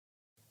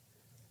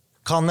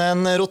Kan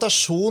en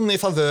rotasjon i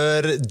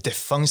favør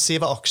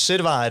defensive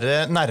aksjer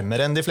være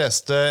nærmere enn de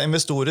fleste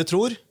investorer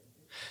tror?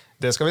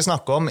 Det skal vi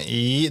snakke om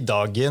i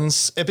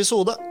dagens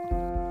episode.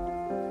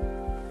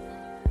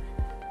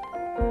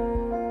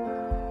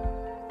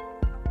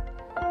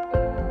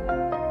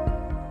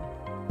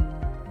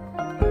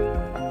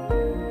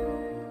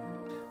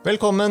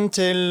 Velkommen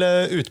til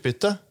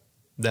Utbytte,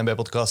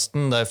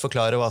 DNB-podcasten der jeg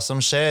forklarer hva som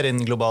skjer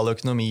innen global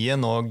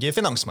økonomien og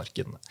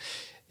finansmarkedene.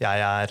 Jeg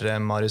er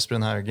Marius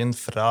Brunhaugen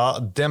fra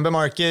DNB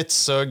Markets,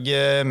 og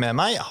med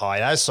meg har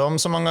jeg som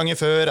så mange ganger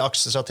før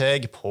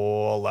aksjestrateg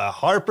Paul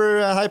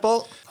Harper. Hei,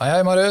 Paul.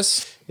 Hei,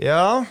 Marius.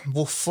 Ja,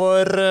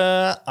 hvorfor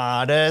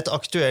er det et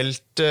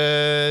aktuelt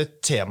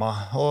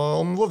tema,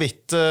 og om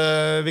hvorvidt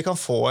vi kan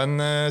få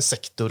en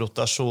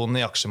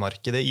sektorrotasjon i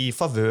aksjemarkedet i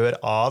favør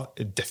av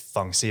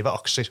defensive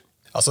aksjer?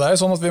 Altså det er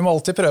jo sånn at vi må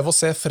alltid prøve å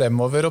se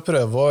fremover og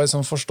prøve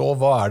å forstå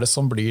hva er det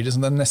som blir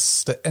den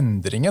neste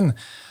endringen.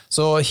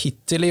 Så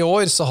hittil i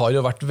år så har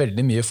det vært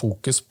veldig mye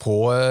fokus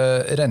på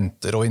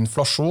renter og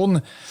inflasjon,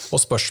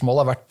 og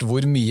spørsmålet har vært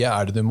hvor mye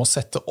er det du må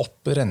sette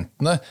opp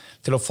rentene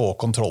til å få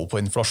kontroll på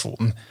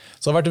inflasjonen.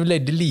 Så det har vært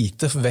veldig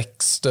lite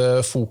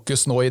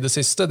vekstfokus nå i det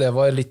siste, det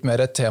var litt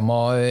mer et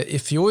tema i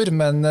fjor,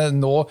 men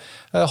nå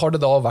har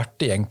det da vært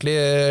egentlig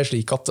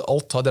slik at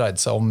alt har dreid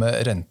seg om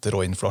renter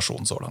og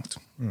inflasjon så langt.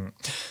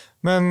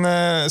 Men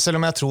selv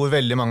om jeg tror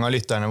veldig mange av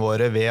lytterne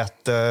våre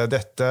vet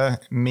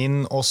dette,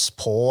 minn oss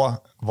på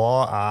hva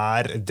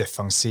er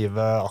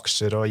defensive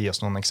aksjer, og gi oss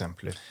noen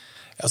eksempler.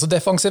 Altså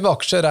defensive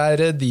aksjer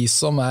er de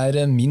som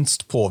er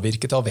minst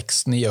påvirket av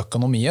veksten i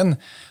økonomien.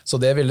 Så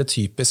det ville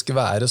typisk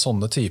være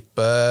sånne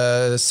type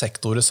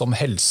sektorer som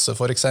helse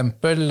for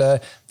eksempel,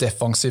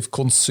 defensiv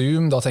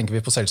konsum, da tenker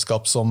vi på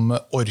selskap som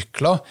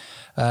Orkla.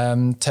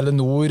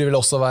 Telenor vil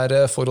også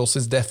være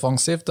forholdsvis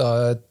defensivt,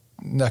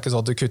 det er ikke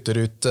sånn at du kutter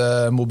ut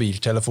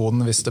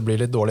mobiltelefonen hvis det blir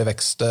litt dårlig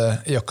vekst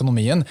i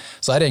økonomien.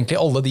 Så er egentlig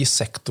alle de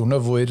sektorene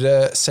hvor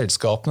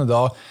selskapene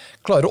da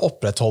klarer å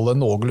opprettholde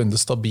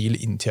noenlunde stabil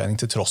inntjening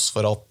til tross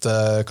for at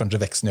kanskje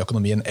veksten i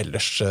økonomien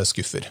ellers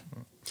skuffer.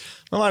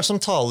 Men hva er det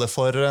som taler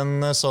for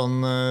en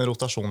sånn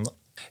rotasjon da?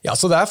 Ja,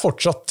 så det er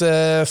fortsatt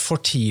for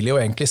tidlig å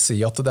egentlig si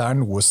at det er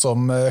noe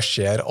som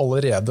skjer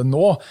allerede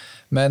nå.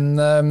 Men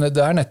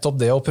det er nettopp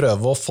det å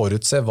prøve å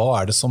forutse hva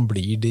er det som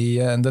blir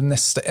den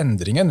neste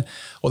endringen.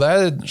 Og det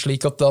er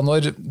slik at da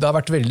når det har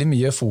vært veldig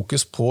mye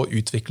fokus på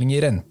utvikling i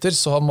renter,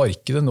 så har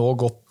markedet nå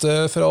gått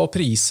fra å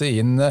prise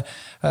inn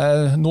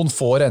noen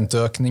få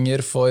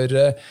renteøkninger for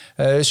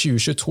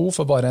 2022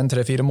 for bare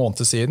 3-4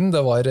 måneder siden.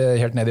 Det var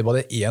helt ned i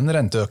bare én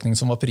renteøkning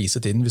som var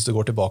priset inn hvis du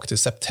går tilbake til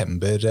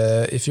september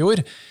i fjor,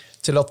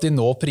 til at de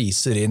nå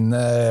priser inn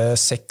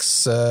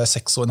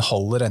 6,5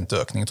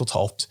 renteøkning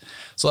totalt.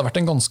 Så det har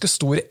vært en ganske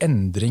stor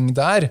endring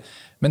der,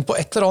 men på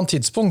et eller annet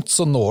tidspunkt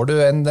så når du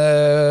en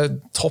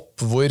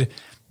topp hvor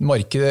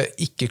markedet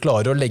ikke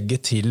klarer å legge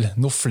til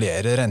noe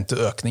flere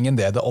renteøkning enn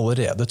det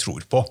allerede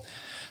tror på.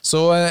 Så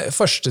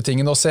første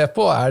tingen å se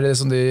på er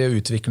det de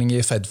utvikling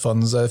i Fed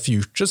Funds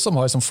Futures som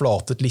har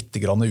flatet litt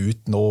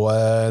ut nå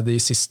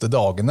de siste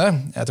dagene.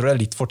 Jeg tror det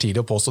er litt for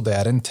tidlig å påstå det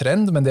er en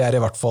trend, men det er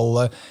i hvert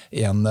fall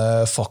en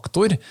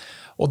faktor.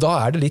 Og da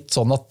er det litt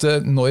sånn at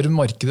når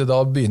markedet da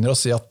begynner å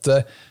si at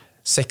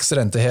 6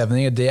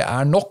 rentehevninger det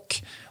er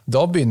nok,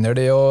 da begynner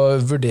de å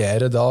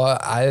vurdere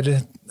er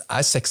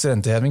 6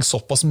 renteheving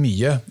såpass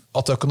mye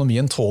at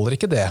økonomien tåler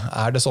ikke det?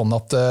 Er det sånn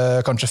at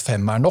kanskje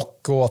 5 er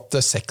nok, og at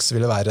 6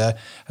 ville være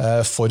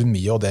for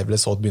mye, og det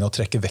ville så begynne å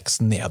trekke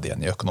veksten ned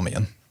igjen i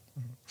økonomien?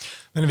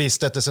 Men hvis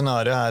dette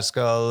scenariet her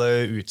skal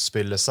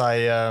utspille seg,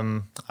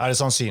 er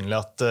det sannsynlig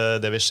at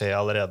det vil skje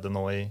allerede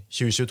nå i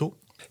 2022?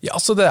 Ja,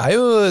 så det er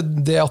jo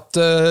det at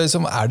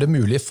er det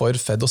mulig for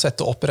Fed å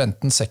sette opp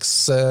renten 6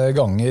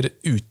 ganger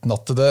uten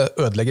at det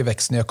ødelegger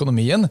veksten i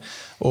økonomien,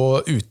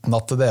 og uten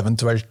at det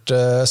eventuelt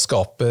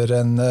skaper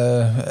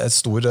et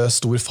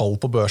stor fall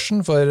på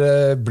børsen. For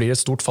blir det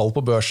et stort fall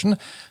på børsen,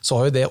 så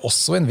har jo det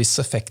også en viss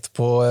effekt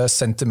på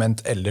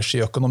sentiment ellers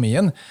i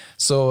økonomien.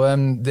 Så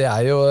det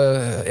er jo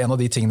en av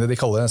de tingene de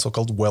kaller en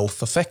såkalt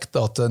wealth effect,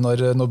 at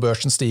når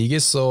børsen stiger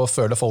så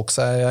føler folk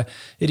seg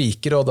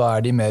rikere, og da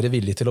er de mer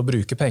villige til å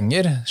bruke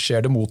penger.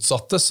 Skjer det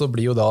motsatte, så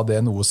blir jo da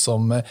det noe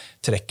som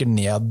trekker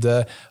ned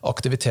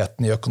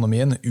aktiviteten i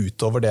økonomien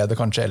utover det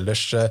kanskje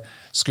ellers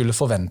skulle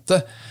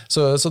forvente.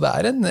 Så det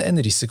er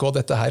en risiko at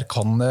dette her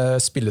kan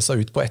spille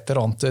seg ut på et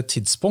eller annet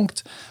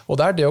tidspunkt. Og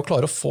det er det å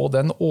klare å få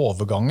den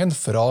overgangen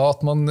fra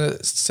at man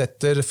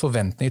setter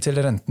forventninger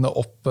til rentene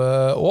opp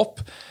og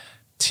opp,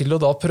 til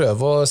å da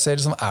prøve å se,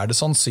 er det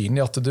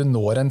sannsynlig at du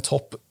når en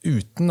topp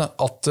uten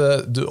at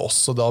du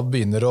også da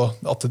begynner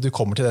at du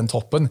kommer til den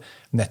toppen,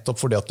 nettopp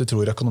fordi at du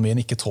tror økonomien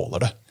ikke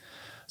tåler det.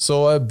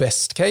 Så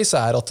best case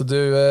er at du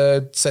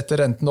setter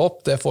renten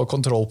opp, det får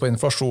kontroll på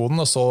inflasjonen,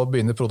 og så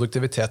begynner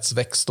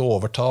produktivitetsvekst å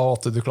overta, og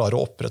at du klarer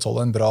å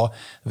opprettholde en bra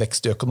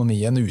vekst i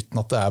økonomien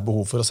uten at det er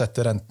behov for å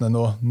sette rentene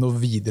noe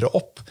videre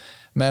opp.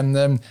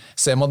 Men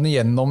ser man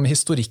gjennom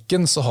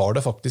historikken, så har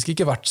det faktisk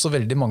ikke vært så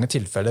veldig mange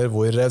tilfeller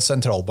hvor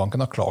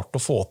sentralbanken har klart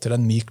å få til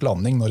en myk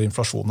landing når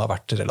inflasjonen har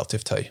vært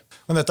relativt høy.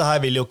 Men dette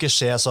her vil jo ikke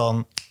skje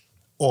sånn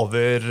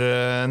over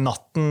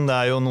natten. Det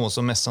jo noe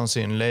som mest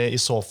sannsynlig I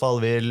så fall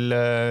vil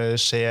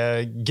skje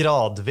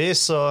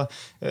gradvis, og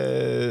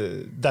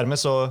dermed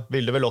så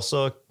vil det vel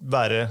også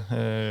være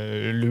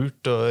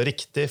lurt og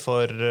riktig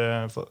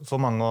for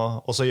mange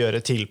å også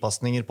gjøre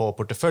tilpasninger på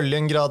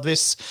porteføljen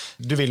gradvis.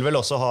 Du vil vel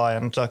også ha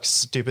en slags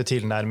type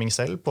tilnærming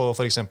selv på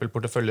for eksempel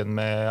porteføljen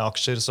med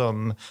aksjer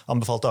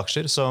anbefalte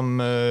aksjer som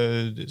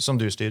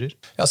du styrer?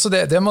 Ja, så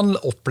det man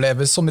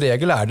opplever som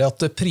regel det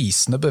at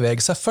prisene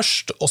beveger seg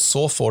først, og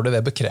så får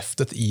det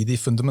bekreftet I de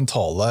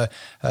fundamentale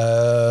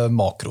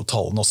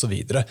makrotallene og så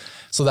videre.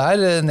 Så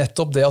det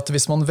nettopp det at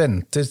hvis man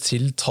venter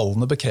til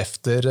tallene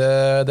bekrefter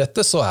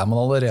dette, så man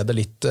allerede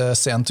litt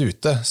sent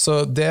ute.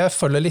 Så det jeg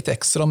følger litt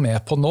ekstra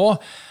med på nå,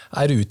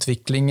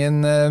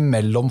 utviklingen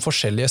mellom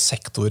forskjellige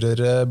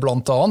sektorer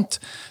blant annet.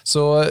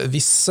 Så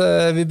hvis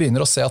vi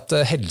begynner å se at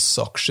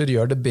helseaksjer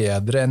gjør det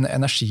bedre enn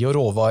energi og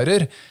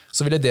råvarer,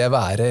 så vil det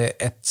være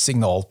et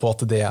signal på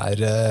at,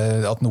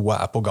 at noe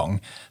på gang.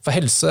 For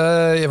helse,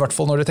 I hvert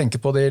fall når du tenker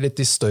på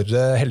de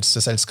større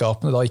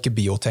helseselskapene, da ikke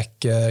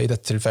biotech I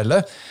dette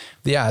tilfellet,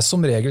 de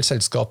som regel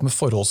selskap med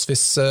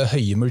forholdsvis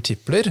høye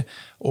multipler,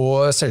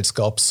 og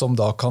selskap som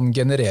da kan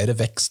generere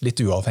vekst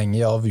litt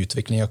uavhengig av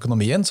utvikling I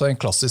økonomien, så en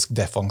klassisk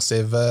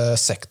defensiv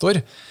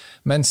sektor.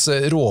 Mens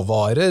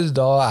råvarer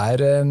da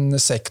en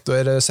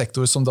sektor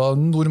som da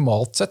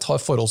normalt sett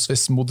har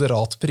forholdsvis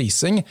moderat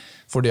prising,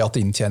 fordi at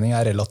inntjening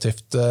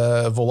relativt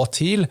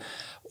volatil.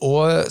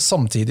 Og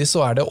samtidig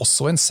så det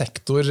også en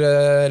sektor,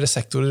 eller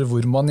sektorer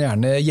hvor man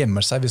gjerne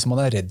gjemmer seg hvis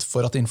man redd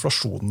for at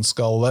inflasjonen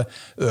skal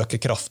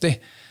øke kraftig.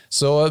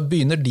 Så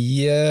begynner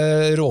de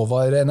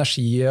råvarer,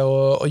 energi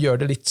å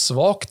gjøre det litt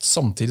svagt,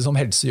 samtidig som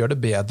helse gjør det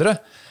bedre,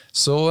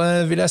 så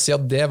vil jeg si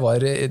at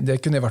det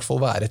kunne I hvert fall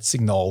være et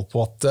signal på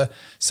at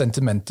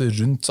sentimentet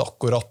rundt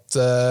akkurat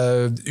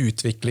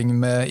utvikling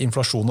med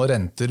inflasjon og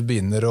renter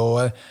begynner å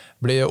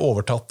bli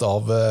overtatt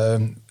av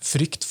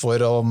frykt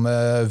for om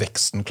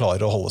veksten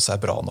klarer å holde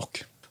seg bra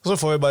nok. Og så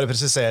får vi bare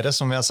presisere,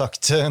 som vi har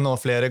sagt nå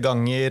flere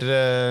ganger,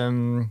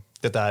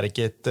 dette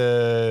ikke et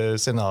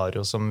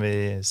scenario som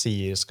vi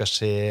sier skal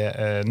skje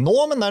nå,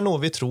 men det noe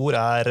vi tror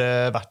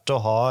verdt å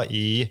ha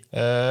I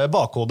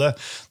bakhodet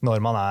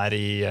når man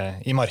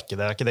I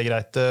markedet. Ikke det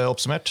greit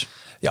oppsummert?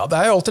 Ja,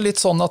 det jo alltid litt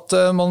sånn at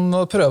man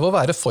må prøve å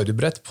være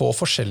forberedt på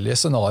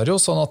forskjellige scenarier,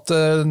 sånn at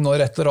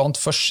når et eller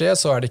annet først skjer,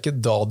 så det ikke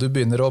da du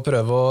begynner å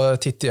prøve å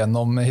titte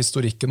gjennom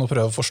historikken og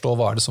prøve å forstå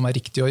hva det som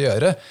riktig å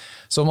gjøre.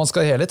 Så man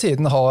skal hele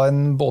tiden ha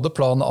både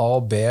plan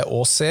A, B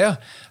og C.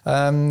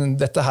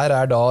 Dette her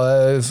da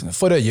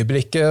for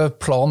øyeblikket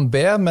plan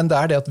B, men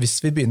det det at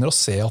hvis vi begynner å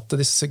se at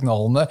disse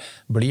signalene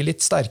blir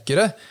litt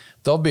sterkere,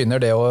 da begynner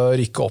det å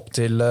rykke opp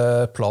til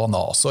plan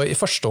A. Så I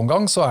første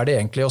omgang så det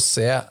egentlig å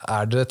se,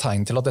 det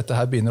tegn til at dette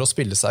her begynner å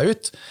spille seg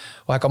ut.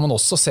 Og her kan man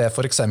også se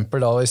for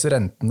eksempel da, hvis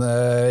rentene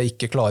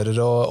ikke klarer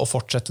å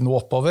fortsette noe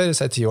oppover,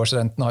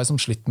 10-årsrenten har som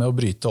slitt med å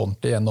bryte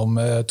ordentlig gjennom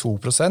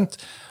 2%.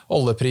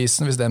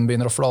 Oljeprisen, hvis den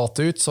begynner å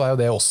flate ut, så jo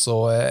det også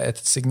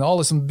et signal.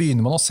 Liksom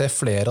begynner man å se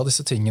flere av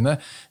disse tingene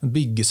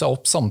bygge seg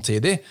opp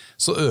samtidig,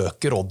 så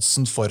øker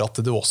oddsen for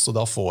at du også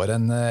da får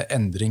en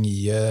endring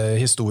I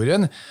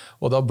historien.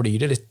 Og da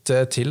blir det litt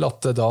til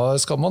at da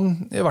skal man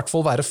I hvert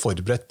fall være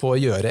forberedt på å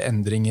gjøre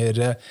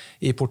endringer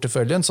I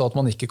porteføljen, så at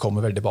man ikke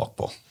kommer veldig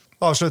bakpå.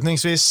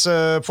 Avslutningsvis,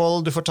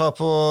 Pål, du får ta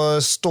på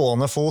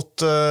stående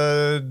fot.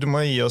 Du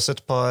må gi oss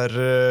et par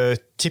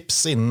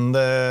tips innen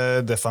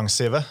det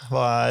defensive.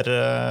 Hva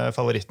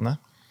favorittene?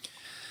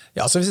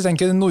 Ja, så hvis vi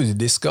tenker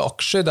nordiske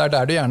aksjer, det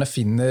der du gjerne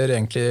finner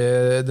egentlig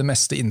det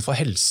meste innenfor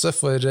helse,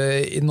 for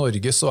I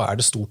Norge så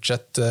det stort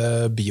sett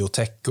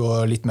biotech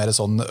og litt mer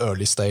sånn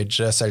early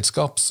stage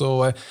selskap. Så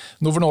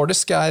Novo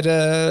Nordisk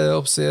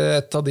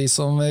et av de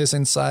som vi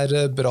synes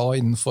bra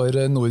innenfor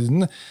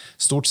Norden.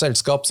 Stort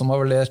selskap som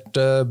har levert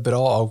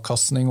bra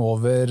avkastning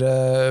over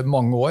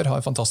mange år,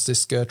 har en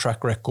fantastisk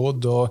track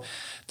record, og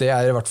det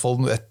I hvert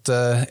fall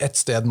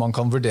et sted man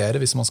kan vurdere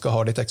hvis man skal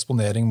ha litt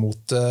eksponering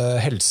mot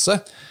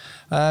helse.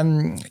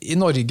 I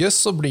Norge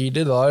så blir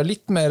det da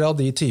litt mer av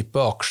de type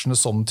aksjene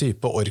som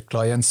type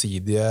Orkla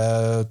Gjensidige,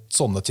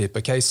 sånne type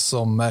case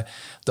som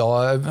da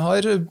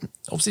har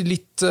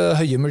litt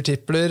høye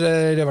multipler,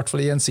 eller I hvert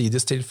fall I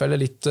Gjensidiges tilfelle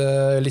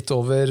litt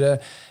over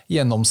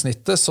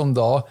gjennomsnittet, som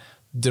da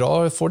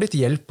får litt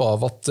hjelp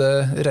av at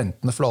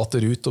rentene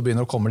flater ut og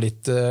begynner å komme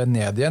litt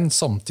ned igjen,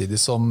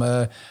 samtidig som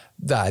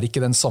det ikke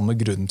den samme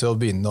grunnen til å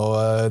begynne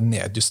å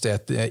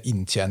nedjustere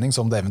inntjening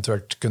som det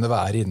eventuelt kunne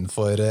være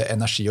innenfor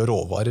energi og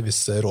råvarer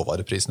hvis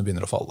råvareprisene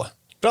begynner å falle.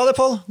 Bra det,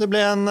 Pål. Det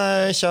ble en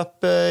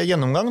kjapp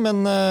gjennomgang,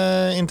 men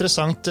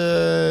interessant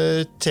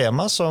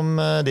tema som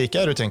det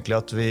ikke utenkelig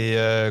at vi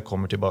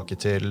kommer tilbake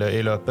til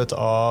I løpet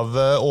av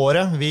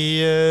året.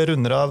 Vi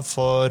runder av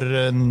for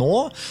nå,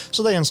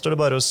 så da gjenstår det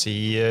bare å si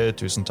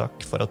tusen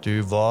takk for at du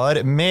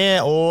var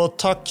med, og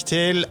takk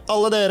til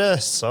alle dere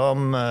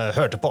som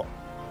hørte på.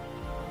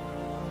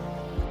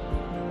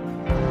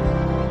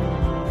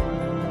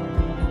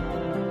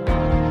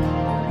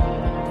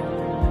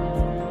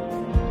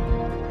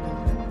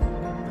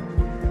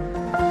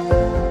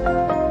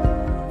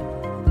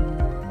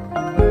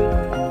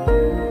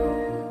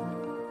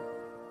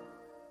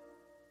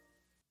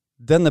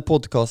 Denne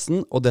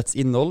podcasten og dets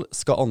innhold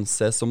skal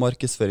anses som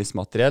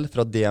markedsføringsmateriell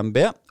fra DNB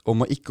og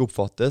må ikke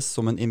oppfattes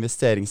som en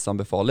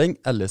investeringsanbefaling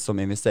eller som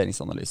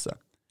investeringsanalyse.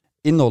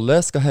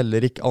 Innholdet skal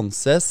heller ikke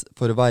anses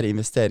for å være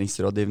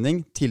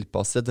investeringsrådgivning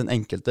tilpasset den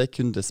enkelte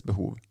kundes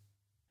behov.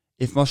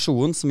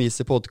 Informasjonen som gis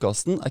i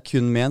podcasten er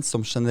kun ment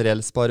som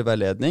generell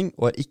spareveiledning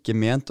og er ikke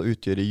ment å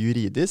utgjøre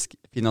juridisk,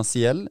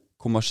 finansiell,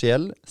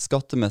 kommersiell,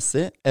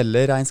 skattemessig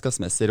eller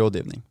regnskapsmessig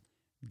rådgivning.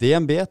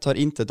 DNB tar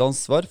intet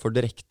ansvar for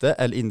direkte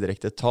eller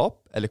indirekte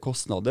tap eller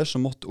kostnader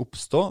som måtte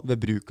oppstå ved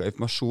bruk av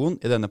informasjon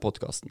i denne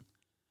podcasten.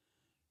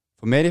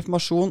 For mer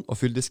informasjon og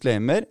full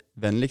disclaimer,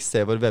 vennligst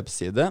se vår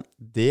webside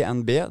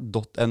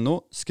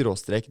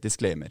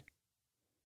dnb.no/disclaimer.